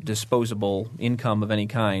or disposable income of any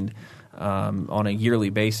kind on a yearly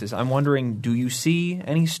basis. I'm wondering, do you see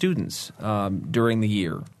any students during the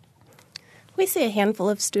year? We see a handful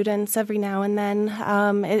of students every now and then.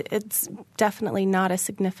 It's definitely not a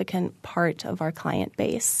significant part of our client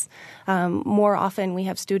base. More often we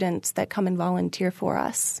have students that come and volunteer for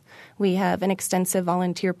us. We have an extensive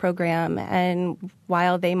volunteer program, and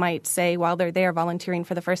while they might say while they're there volunteering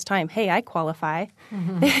for the first time, hey, I qualify,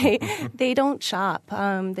 they don't shop.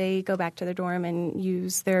 They go back to their dorm and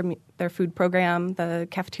use their food program, the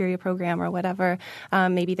cafeteria program or whatever.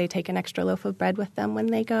 Maybe they take an extra loaf of bread with them when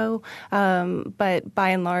they go. But by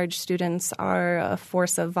and large, students are a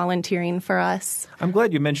force of volunteering for us. I'm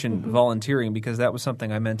glad you mentioned volunteering because that was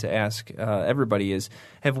something I meant to ask everybody is,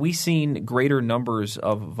 have we seen greater numbers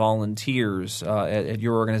of volunteers at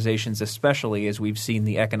your organizations, especially as we've seen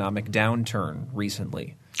the economic downturn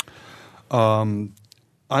recently? I'm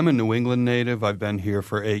a New England native. I've been here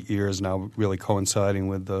for 8 years now, really coinciding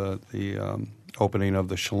with the opening of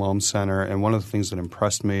the Shalom Center. And one of the things that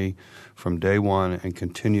impressed me from day one and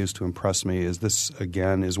continues to impress me is this,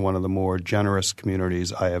 again, is one of the more generous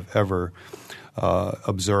communities I have ever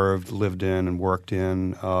observed, lived in, and worked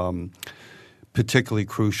in. Particularly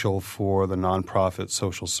crucial for the nonprofit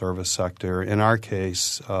social service sector. In our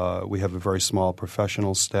case, we have a very small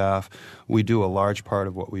professional staff. We do a large part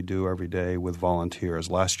of what we do every day with volunteers.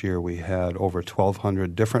 Last year we had over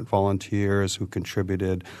 1,200 different volunteers who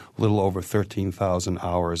contributed a little over 13,000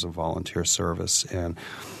 hours of volunteer service. And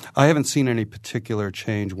I haven't seen any particular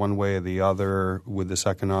change one way or the other with this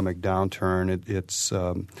economic downturn. It's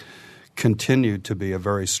continued to be a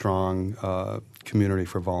very strong community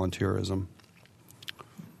for volunteerism.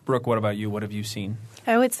 Brooke, what about you? What have you seen?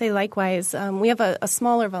 I would say likewise. We have a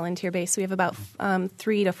smaller volunteer base. We have about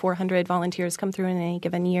 300 to 400 volunteers come through in any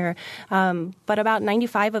given year. But about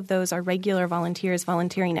 95 of those are regular volunteers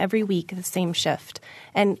volunteering every week the same shift.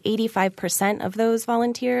 And 85% of those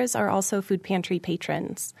volunteers are also food pantry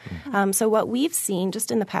patrons. So what we've seen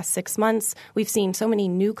just in the past 6 months, we've seen so many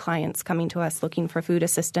new clients coming to us looking for food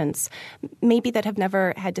assistance, maybe that have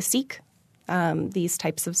never had to seek these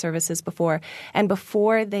types of services before. And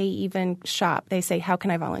before they even shop, they say, how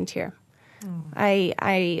can I volunteer?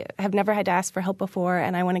 I have never had to ask for help before,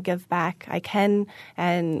 and I want to give back. I can,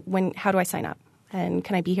 and how do I sign up? And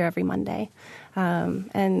can I be here every Monday?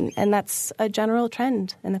 And that's a general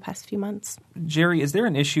trend in the past few months. Jerry, is there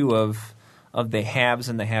an issue of the haves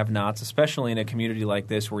and the have-nots, especially in a community like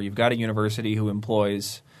this where you've got a university who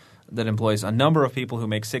employs a number of people who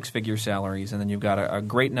make six-figure salaries, and then you've got a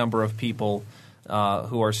great number of people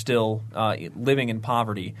who are still living in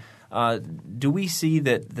poverty? Do we see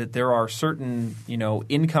that there are certain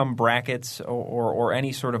income brackets or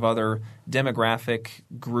any sort of other demographic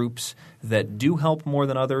groups that do help more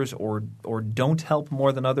than others or don't help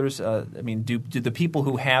more than others? Do the people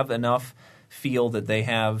who have enough feel that they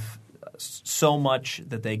have so much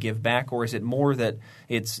that they give back, or is it more that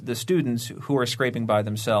it's the students who are scraping by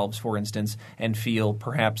themselves, for instance, and feel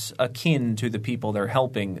perhaps akin to the people they're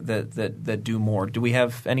helping that do more? Do we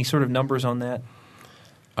have any sort of numbers on that?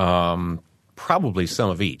 Probably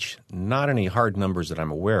some of each. Not any hard numbers that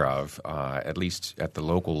I'm aware of, at least at the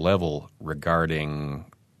local level, regarding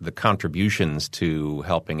the contributions to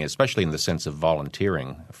helping, especially in the sense of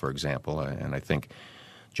volunteering, for example. And I think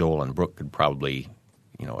Joel and Brooke could probably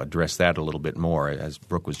address that a little bit more, as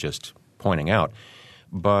Brooke was just pointing out.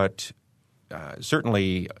 But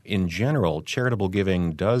certainly, in general, charitable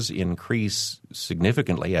giving does increase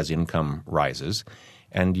significantly as income rises,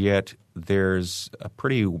 and yet there's a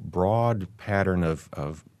pretty broad pattern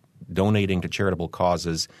of donating to charitable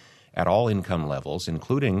causes at all income levels,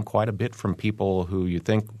 including quite a bit from people who you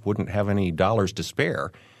think wouldn't have any dollars to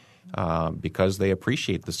spare because they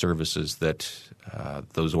appreciate the services that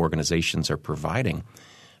those organizations are providing.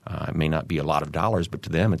 It may not be a lot of dollars, but to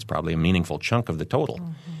them it's probably a meaningful chunk of the total.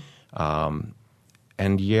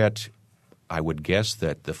 And yet I would guess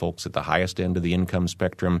that the folks at the highest end of the income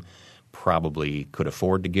spectrum probably could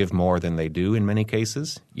afford to give more than they do in many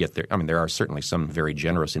cases. Yet there are certainly some very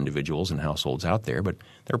generous individuals and households out there, but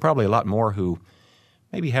there are probably a lot more who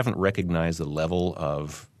maybe haven't recognized the level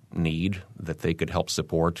of need that they could help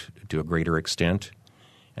support to a greater extent.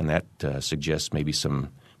 And that suggests maybe some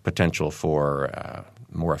potential for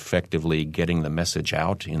more effectively getting the message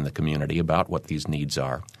out in the community about what these needs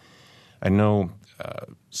are. I know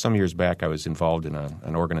some years back I was involved in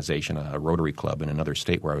an organization, a Rotary Club in another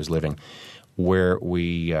state where I was living, where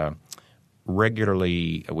we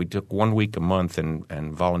we took 1 week a month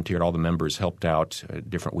and volunteered. All the members helped out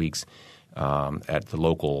different weeks at the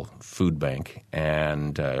local food bank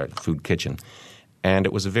and food kitchen. And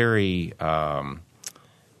it was a very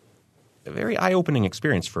eye-opening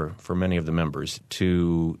experience for many of the members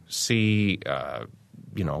to see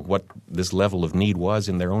what this level of need was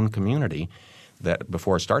in their own community that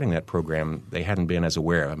before starting that program they hadn't been as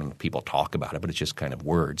aware of. I mean, people talk about it, but it's just kind of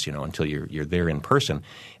words, until you're there in person.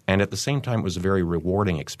 And at the same time, it was a very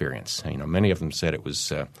rewarding experience. Many of them said it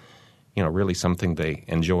was really something they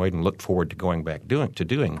enjoyed and looked forward to going back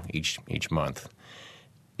doing each month.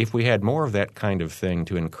 If we had more of that kind of thing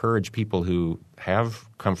to encourage people who have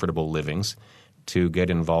comfortable livings to get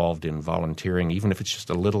involved in volunteering, even if it's just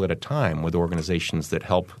a little at a time, with organizations that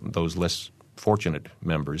help those less fortunate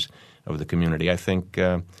members of the community, I think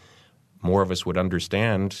more of us would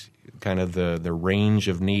understand kind of the range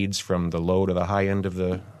of needs from the low to the high end of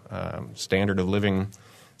the standard of living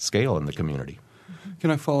scale in the community. Can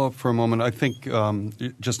I follow up for a moment? I think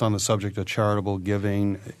just on the subject of charitable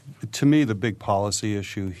giving, to me the big policy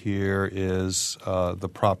issue here is the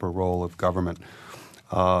proper role of government.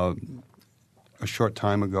 A short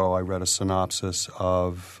time ago, I read a synopsis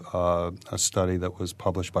of a study that was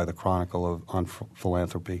published by the Chronicle on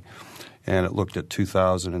philanthropy, and it looked at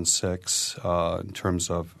 2006 in terms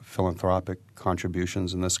of philanthropic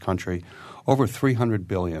contributions in this country. Over $300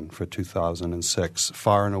 billion for 2006,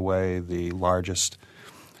 far and away the largest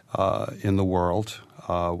in the world,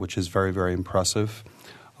 which is very, very impressive.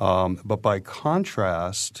 But by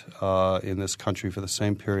contrast, in this country for the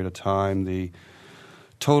same period of time, the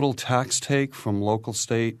total tax take from local,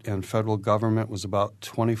 state, and federal government was about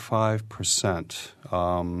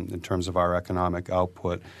 25% in terms of our economic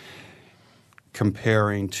output,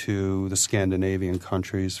 comparing to the Scandinavian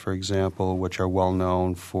countries, for example, which are well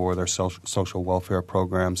known for their social welfare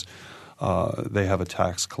programs. they have a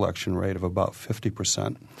tax collection rate of about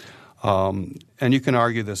 50%. And you can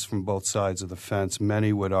argue this from both sides of the fence.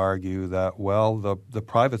 Many would argue that, well, the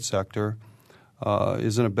private sector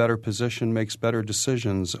is in a better position, makes better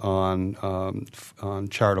decisions on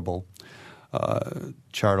charitable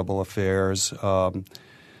affairs.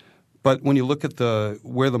 But when you look at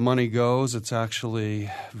where the money goes, it's actually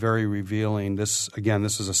very revealing. This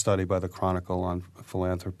is a study by the Chronicle on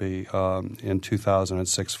Philanthropy in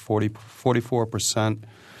 2006. 44%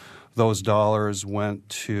 those dollars went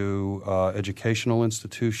to educational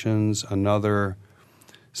institutions. Another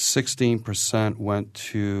 16% went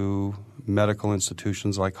to medical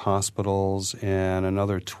institutions like hospitals, and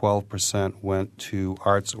another 12% went to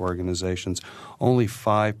arts organizations. Only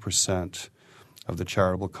 5% of the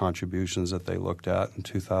charitable contributions that they looked at in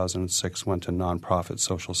 2006 went to nonprofit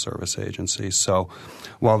social service agencies. So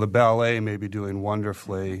while the ballet may be doing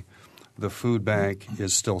wonderfully, the food bank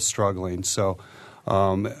is still struggling. So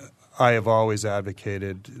I have always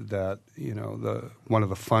advocated that, one of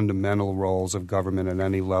the fundamental roles of government at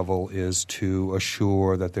any level is to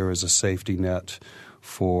assure that there is a safety net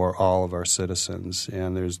for all of our citizens,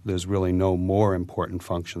 and there's really no more important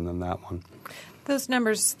function than that one. Those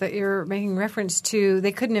numbers that you're making reference to,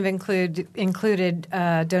 they couldn't have included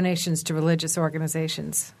donations to religious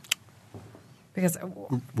organizations. Because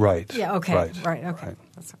right. Yeah, okay. Right, okay. Right.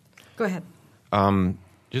 Go ahead.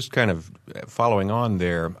 Just kind of following on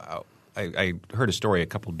there, I heard a story a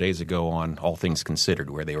couple of days ago on All Things Considered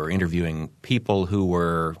where they were interviewing people who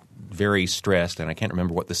were very stressed, and I can't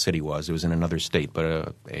remember what the city was. It was in another state,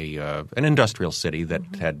 but an industrial city that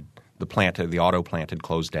had the auto plant had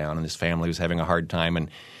closed down, and this family was having a hard time.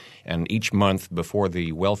 And each month before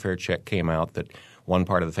the welfare check came out that one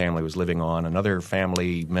part of the family was living on, another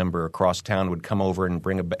family member across town would come over and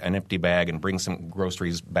bring an empty bag and bring some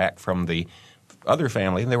groceries back from the other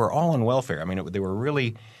family, and they were all on welfare. I mean, they were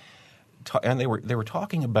really and they were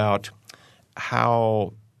talking about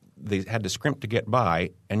how they had to scrimp to get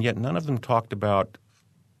by, and yet none of them talked about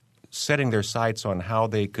setting their sights on how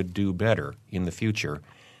they could do better in the future,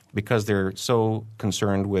 because they're so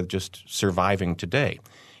concerned with just surviving today.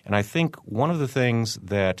 And I think one of the things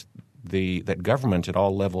that that government at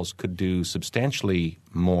all levels could do substantially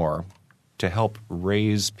more to help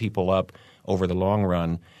raise people up over the long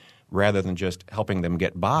run, rather than just helping them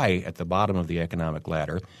get by at the bottom of the economic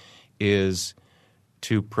ladder, is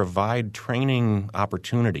to provide training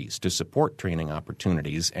opportunities, to support training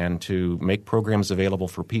opportunities, and to make programs available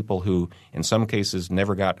for people who, in some cases,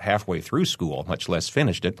 never got halfway through school, much less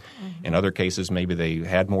finished it. Mm-hmm. In other cases, maybe they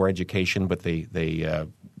had more education, but they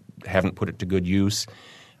haven't put it to good use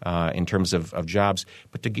in terms of jobs.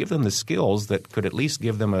 But to give them the skills that could at least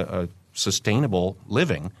give them a sustainable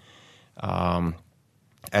living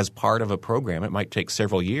as part of a program. It might take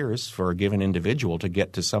several years for a given individual to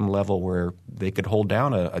get to some level where they could hold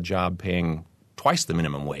down a job paying twice the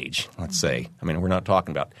minimum wage, let's say. I mean, we're not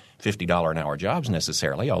talking about $50 an hour jobs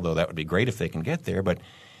necessarily, although that would be great if they can get there. But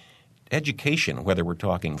education, whether we're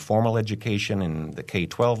talking formal education in the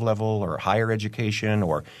K-12 level or higher education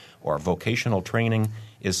or vocational training,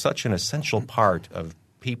 is such an essential part of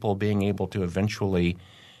people being able to eventually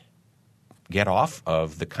get off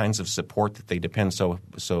of the kinds of support that they depend so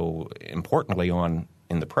importantly on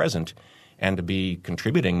in the present, and to be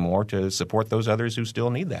contributing more to support those others who still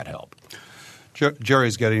need that help.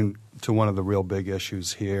 Jerry's getting to one of the real big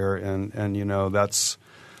issues here, and that's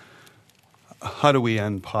how do we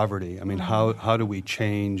end poverty? I mean, how do we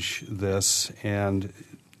change this? And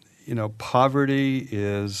poverty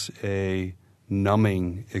is a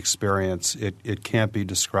numbing experience. It can't be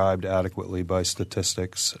described adequately by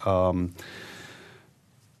statistics.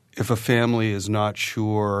 If a family is not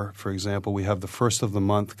sure, for example, we have the first of the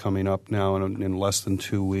month coming up now in less than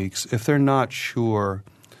 2 weeks. If they're not sure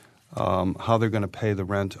how they're going to pay the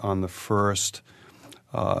rent on the first,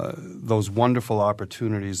 those wonderful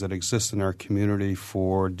opportunities that exist in our community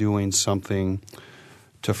for doing something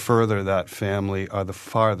to further that family are the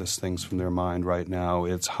farthest things from their mind right now.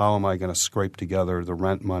 It's how am I going to scrape together the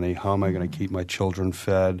rent money? How am I going to keep my children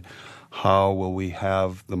fed? How will we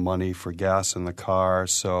have the money for gas in the car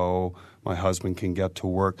so my husband can get to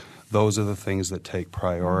work? Those are the things that take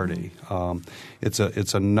priority. It's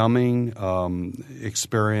a numbing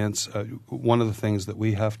experience. One of the things that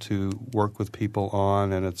we have to work with people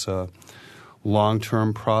on, and it's a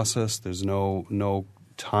long-term process, there's no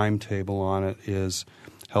timetable on it, is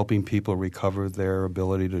helping people recover their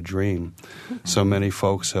ability to dream. So many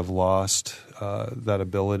folks have lost that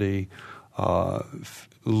ability,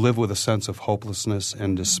 live with a sense of hopelessness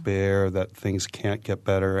and despair that things can't get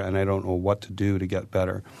better and I don't know what to do to get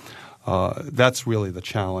better. That's really the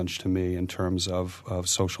challenge to me in terms of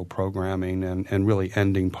social programming and really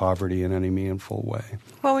ending poverty in any meaningful way.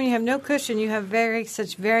 Well, when you have no cushion, you have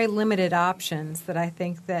such very limited options that I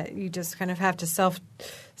think that you just kind of have to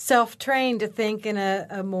self-train to think in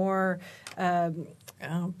a more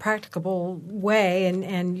practicable way,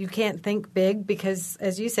 and you can't think big because,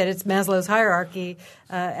 as you said, it's Maslow's hierarchy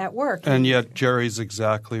at work. And yet Jerry's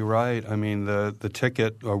exactly right. I mean, the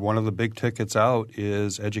ticket, or one of the big tickets out,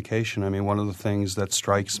 is education. I mean, one of the things that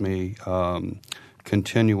strikes me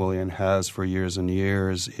continually and has for years and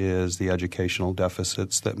years is the educational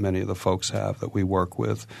deficits that many of the folks have that we work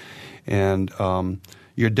with. And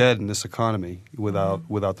you're dead in this economy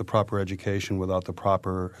without the proper education, without the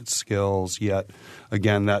proper skills. Yet,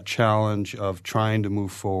 again, that challenge of trying to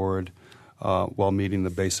move forward while meeting the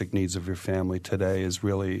basic needs of your family today is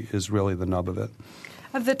really the nub of it.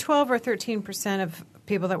 Of the 12 or 13% of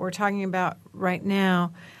people that we're talking about right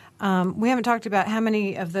now, we haven't talked about how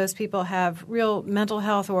many of those people have real mental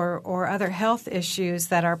health or other health issues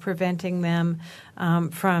that are preventing them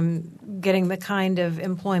from getting the kind of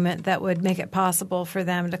employment that would make it possible for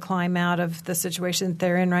them to climb out of the situation that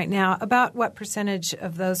they're in right now. About what percentage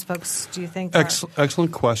of those folks do you think are?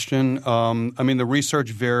 Excellent question. I mean, the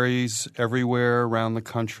research varies everywhere around the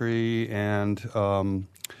country, and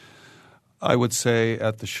I would say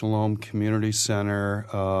at the Shalom Community Center,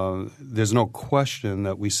 there's no question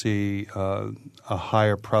that we see a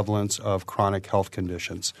higher prevalence of chronic health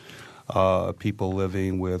conditions. People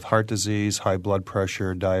living with heart disease, high blood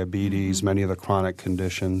pressure, diabetes, many of the chronic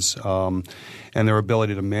conditions, and their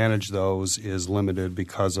ability to manage those is limited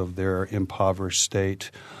because of their impoverished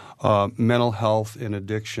state. Mental health and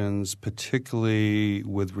addictions, particularly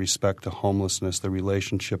with respect to homelessness, the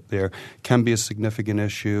relationship there can be a significant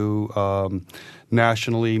issue.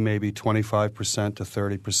 Nationally, maybe 25% to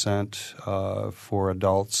 30% for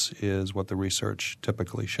adults is what the research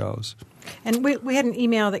typically shows. And we had an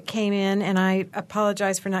email that came in, and I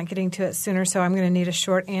apologize for not getting to it sooner, so I'm going to need a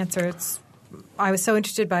short answer. I was so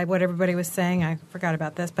interested by what everybody was saying, I forgot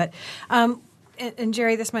about this. But and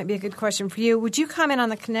Jerry, this might be a good question for you. Would you comment on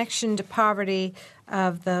the connection to poverty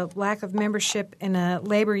of the lack of membership in a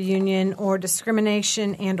labor union or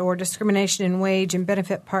discrimination in wage and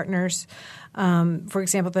benefit partners, for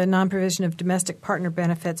example, the non-provision of domestic partner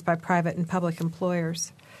benefits by private and public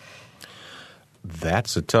employers?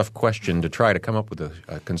 That's a tough question to try to come up with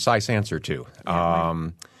a concise answer to.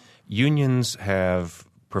 Unions have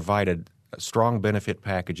provided strong benefit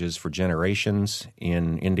packages for generations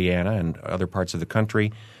in Indiana and other parts of the country.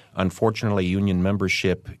 Unfortunately, union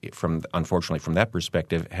membership, from that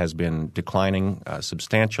perspective, has been declining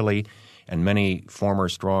substantially, and many former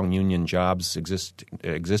strong union jobs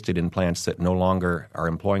existed in plants that no longer are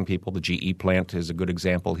employing people. The GE plant is a good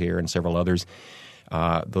example here, and several others.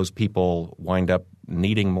 Those people wind up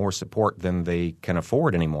needing more support than they can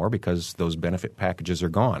afford anymore because those benefit packages are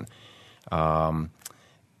gone.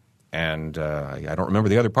 And I don't remember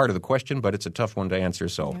the other part of the question, but it's a tough one to answer,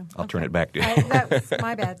 so I'll turn it back to you. That's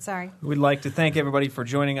my bad. Sorry. We'd like to thank everybody for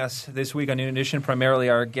joining us this week on Noon Edition, primarily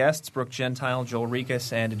our guests, Brooke Gentile, Joel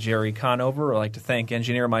Rikas, and Jerry Conover. I'd like to thank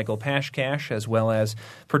engineer Michael Pashkash, as well as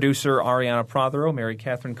producer Ariana Prothero. Mary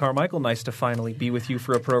Catherine Carmichael, nice to finally be with you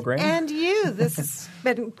for a program. And you. This has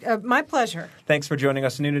been my pleasure. Thanks for joining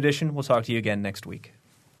us on Noon Edition. We'll talk to you again next week.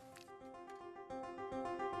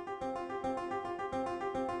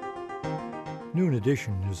 Noon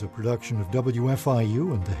Edition is a production of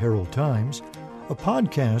WFIU and the Herald Times. A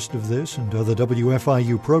podcast of this and other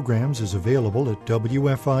WFIU programs is available at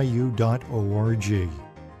WFIU.org.